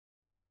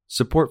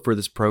Support for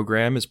this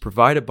program is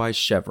provided by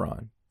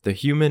Chevron, the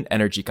human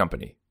energy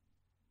company.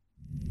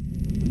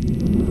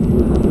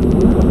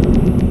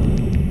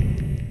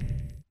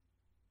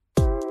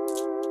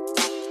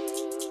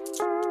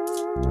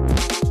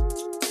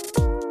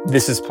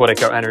 This is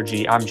Politico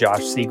Energy. I'm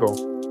Josh Siegel.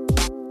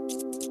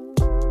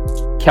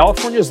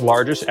 California's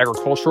largest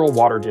agricultural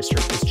water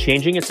district is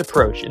changing its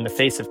approach in the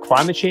face of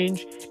climate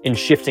change and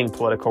shifting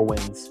political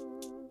winds.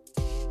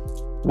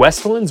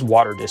 Westland's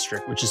water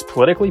district, which is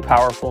politically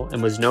powerful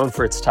and was known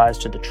for its ties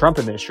to the Trump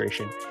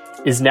administration,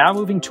 is now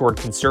moving toward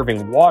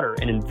conserving water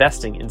and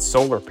investing in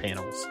solar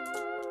panels.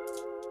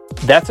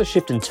 That's a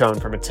shift in tone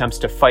from attempts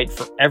to fight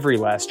for every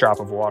last drop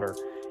of water,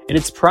 and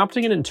it's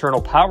prompting an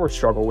internal power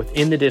struggle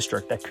within the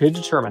district that could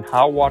determine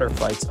how water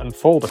fights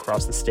unfold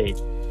across the state.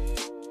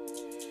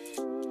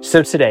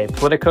 So today,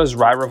 Politico's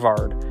Rai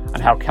Rivard on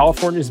how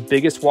California's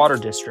biggest water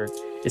district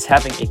is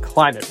having a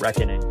climate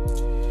reckoning.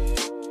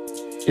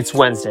 It's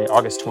Wednesday,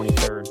 August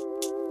 23rd.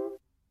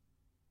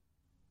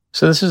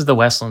 So this is the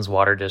Westlands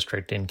Water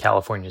District in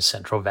California's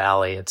Central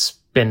Valley. It's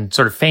been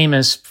sort of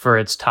famous for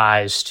its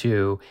ties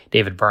to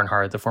David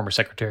Bernhardt, the former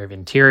Secretary of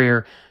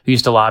Interior, who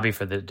used to lobby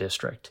for the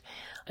district.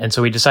 And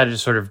so we decided to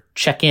sort of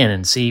check in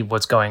and see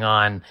what's going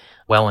on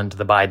well into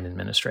the Biden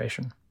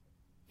administration.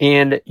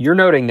 And you're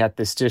noting that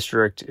this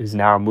district is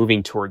now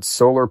moving towards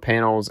solar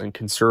panels and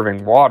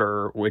conserving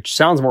water, which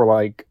sounds more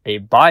like a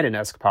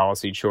Biden-esque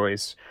policy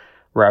choice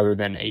rather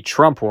than a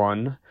Trump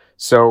one.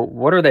 So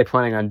what are they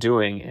planning on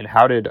doing, and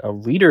how did a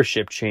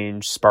leadership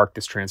change spark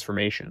this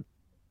transformation?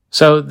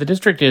 So the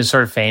district is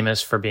sort of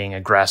famous for being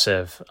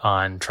aggressive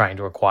on trying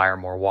to acquire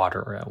more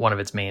water. One of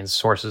its main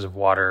sources of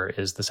water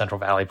is the Central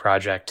Valley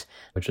Project,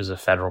 which is a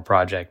federal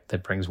project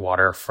that brings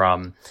water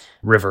from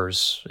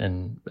rivers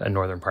in a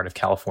northern part of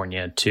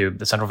California to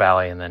the Central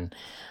Valley and then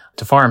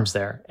to farms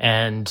there.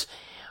 And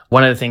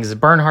one of the things that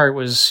Bernhardt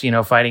was,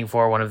 fighting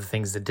for, one of the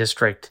things the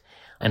district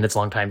and its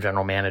longtime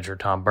general manager,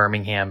 Tom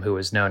Birmingham, who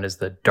is known as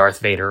the Darth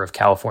Vader of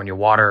California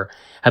water,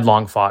 had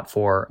long fought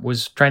for,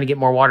 was trying to get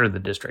more water to the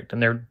district.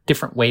 And there are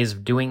different ways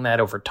of doing that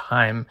over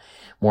time,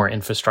 more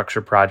infrastructure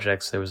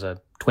projects. There was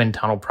a twin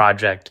tunnel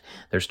project.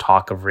 There's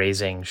talk of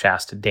raising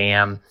Shasta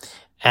Dam.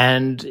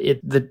 And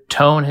the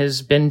tone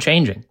has been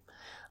changing.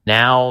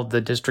 Now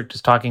the district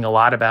is talking a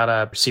lot about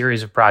a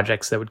series of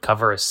projects that would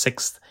cover a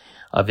sixth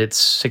of its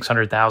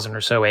 600,000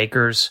 or so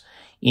acres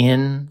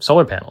in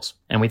solar panels.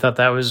 And we thought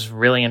that was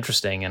really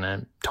interesting and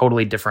a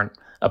totally different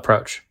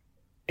approach.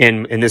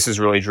 And this is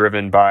really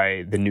driven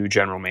by the new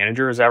general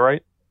manager, is that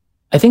right?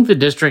 I think the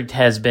district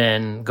has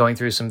been going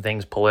through some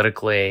things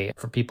politically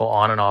for people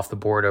on and off the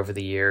board over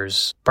the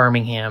years.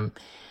 Birmingham,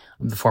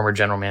 the former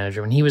general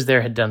manager, when he was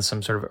there, had done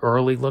some sort of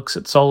early looks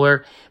at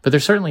solar, but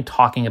they're certainly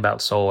talking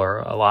about solar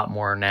a lot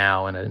more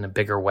now in a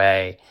bigger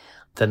way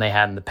than they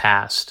had in the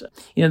past.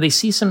 They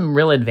see some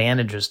real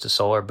advantages to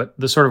solar, but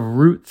the sort of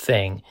root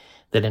thing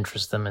that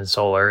interests them in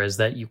solar is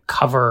that you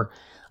cover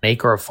an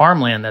acre of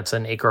farmland that's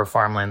an acre of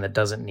farmland that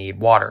doesn't need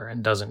water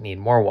and doesn't need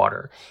more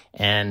water.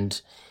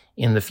 And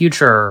in the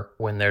future,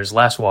 when there's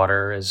less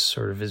water, as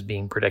sort of is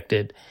being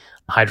predicted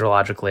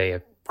hydrologically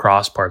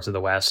across parts of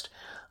the West,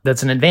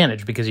 that's an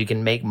advantage because you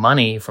can make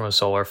money from a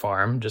solar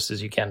farm just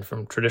as you can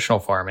from traditional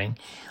farming,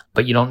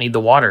 but you don't need the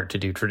water to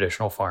do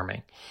traditional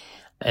farming.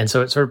 And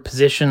so it sort of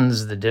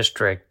positions the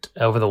district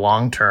over the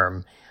long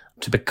term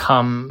to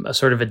become a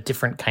sort of a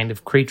different kind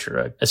of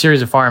creature, a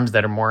series of farms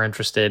that are more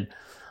interested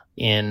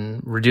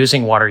in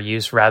reducing water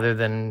use rather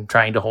than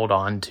trying to hold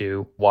on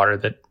to water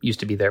that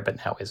used to be there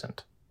but now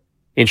isn't.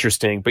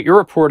 Interesting. But you're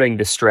reporting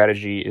this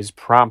strategy is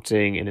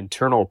prompting an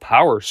internal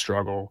power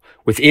struggle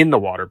within the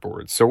water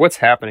board. So what's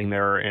happening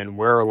there, and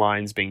where are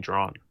lines being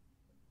drawn?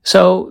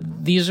 So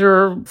these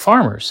are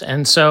farmers.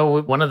 And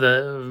so one of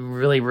the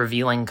really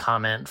revealing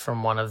comment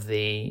from one of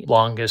the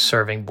longest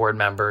serving board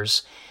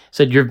members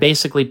said, "You're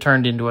basically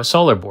turned into a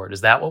solar board. Is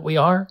that what we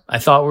are? I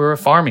thought we were a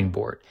farming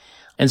board."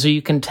 And so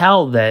you can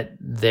tell that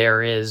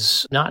there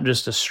is not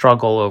just a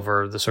struggle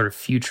over the sort of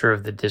future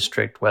of the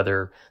district,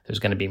 whether there's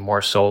going to be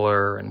more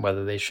solar and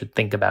whether they should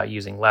think about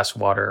using less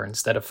water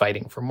instead of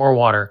fighting for more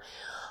water,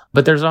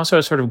 but there's also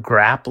a sort of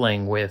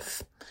grappling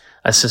with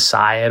a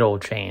societal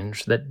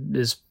change that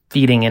is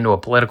feeding into a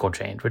political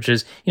change, which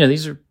is,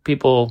 these are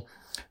people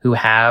who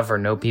have or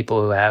know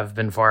people who have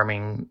been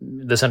farming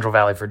the Central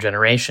Valley for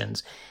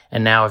generations.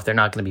 And now if they're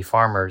not going to be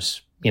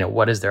farmers,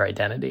 what is their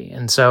identity?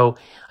 And so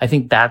I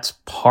think that's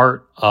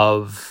part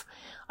of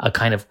a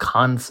kind of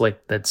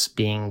conflict that's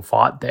being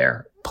fought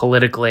there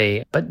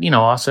politically, but,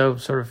 also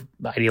sort of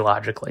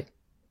ideologically.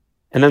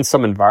 And then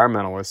some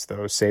environmentalists,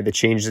 though, say the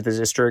changes to the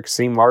district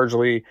seem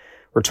largely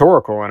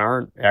rhetorical and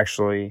aren't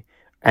actually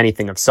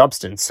anything of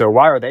substance. So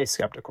why are they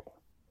skeptical?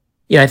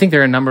 Yeah, I think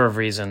there are a number of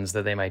reasons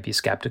that they might be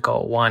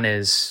skeptical. One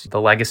is the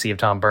legacy of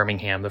Tom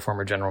Birmingham, the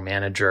former general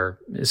manager,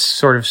 is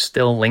sort of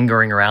still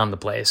lingering around the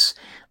place.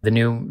 The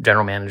new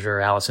general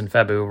manager, Allison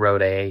Febu,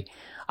 wrote a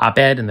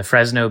op-ed in the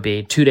Fresno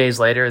Bee. 2 days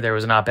later, there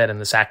was an op-ed in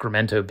the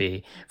Sacramento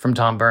Bee from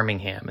Tom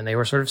Birmingham, and they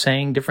were sort of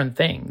saying different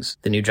things.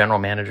 The new general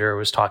manager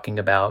was talking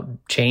about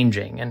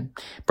changing, and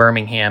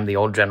Birmingham, the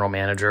old general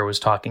manager, was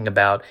talking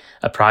about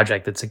a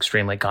project that's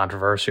extremely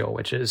controversial,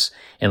 which is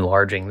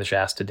enlarging the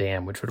Shasta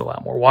Dam, which would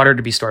allow more water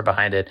to be stored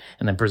behind it,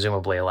 and then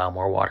presumably allow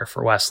more water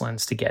for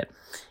Westlands to get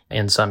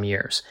in some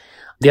years.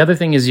 The other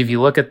thing is, if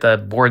you look at the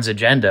board's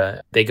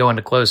agenda, they go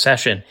into closed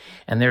session,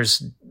 and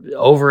there's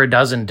over a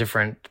dozen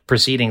different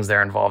proceedings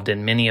they're involved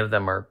in. Many of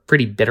them are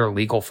pretty bitter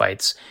legal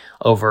fights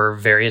over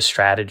various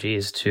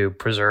strategies to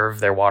preserve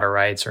their water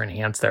rights or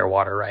enhance their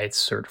water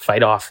rights or to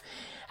fight off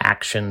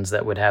actions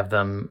that would have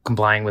them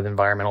complying with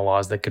environmental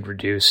laws that could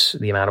reduce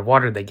the amount of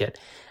water they get.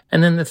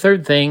 And then the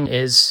third thing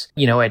is,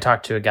 I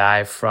talked to a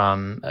guy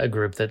from a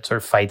group that sort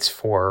of fights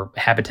for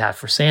habitat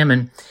for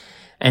salmon.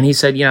 And he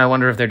said, I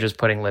wonder if they're just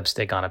putting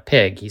lipstick on a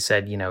pig. He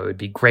said, it would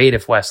be great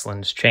if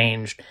Westlands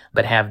changed,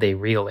 but have they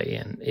really?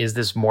 And is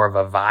this more of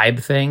a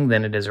vibe thing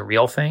than it is a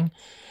real thing?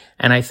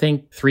 And I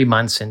think 3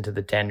 months into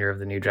the tenure of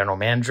the new general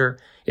manager,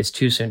 it's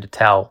too soon to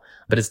tell,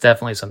 but it's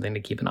definitely something to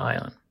keep an eye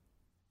on.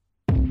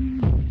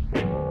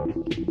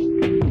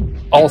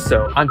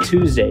 Also, on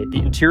Tuesday, the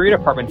Interior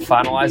Department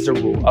finalized a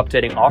rule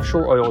updating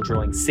offshore oil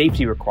drilling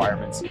safety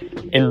requirements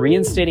and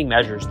reinstating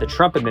measures the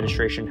Trump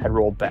administration had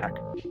rolled back.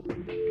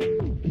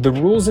 The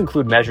rules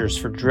include measures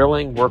for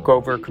drilling,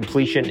 workover,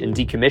 completion, and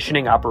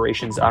decommissioning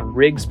operations on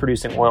rigs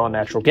producing oil and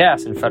natural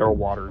gas in federal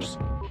waters.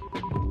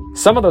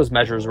 Some of those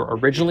measures were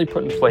originally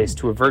put in place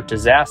to avert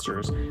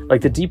disasters like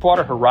the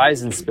Deepwater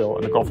Horizon spill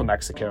in the Gulf of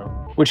Mexico,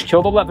 which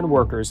killed 11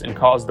 workers and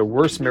caused the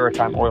worst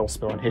maritime oil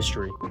spill in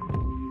history.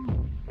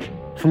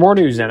 For more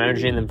news on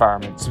energy and the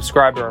environment,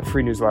 subscribe to our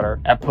free newsletter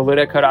at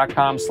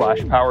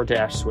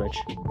politico.com/power-switch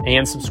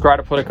and subscribe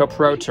to Politico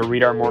Pro to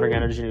read our morning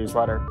energy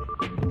newsletter.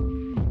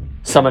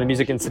 Some of the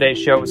music in today's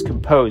show was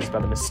composed by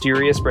the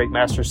mysterious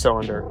Breakmaster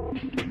Cylinder.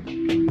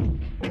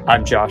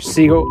 I'm Josh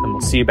Siegel, and we'll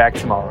see you back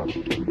tomorrow.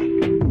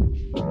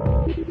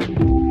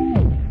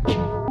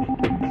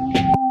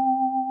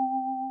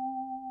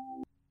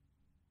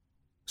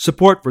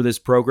 Support for this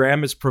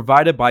program is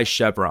provided by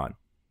Chevron.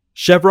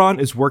 Chevron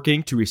is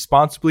working to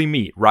responsibly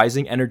meet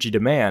rising energy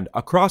demand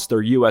across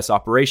their U.S.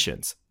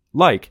 operations,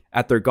 like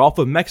at their Gulf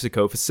of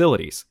Mexico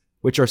facilities,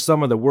 which are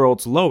some of the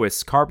world's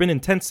lowest carbon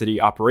intensity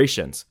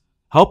operations,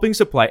 helping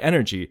supply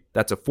energy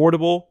that's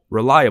affordable,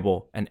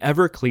 reliable, and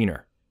ever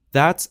cleaner.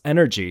 That's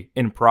energy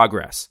in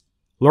progress.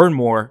 Learn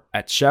more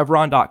at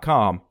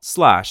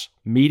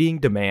chevron.com/meeting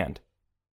demand.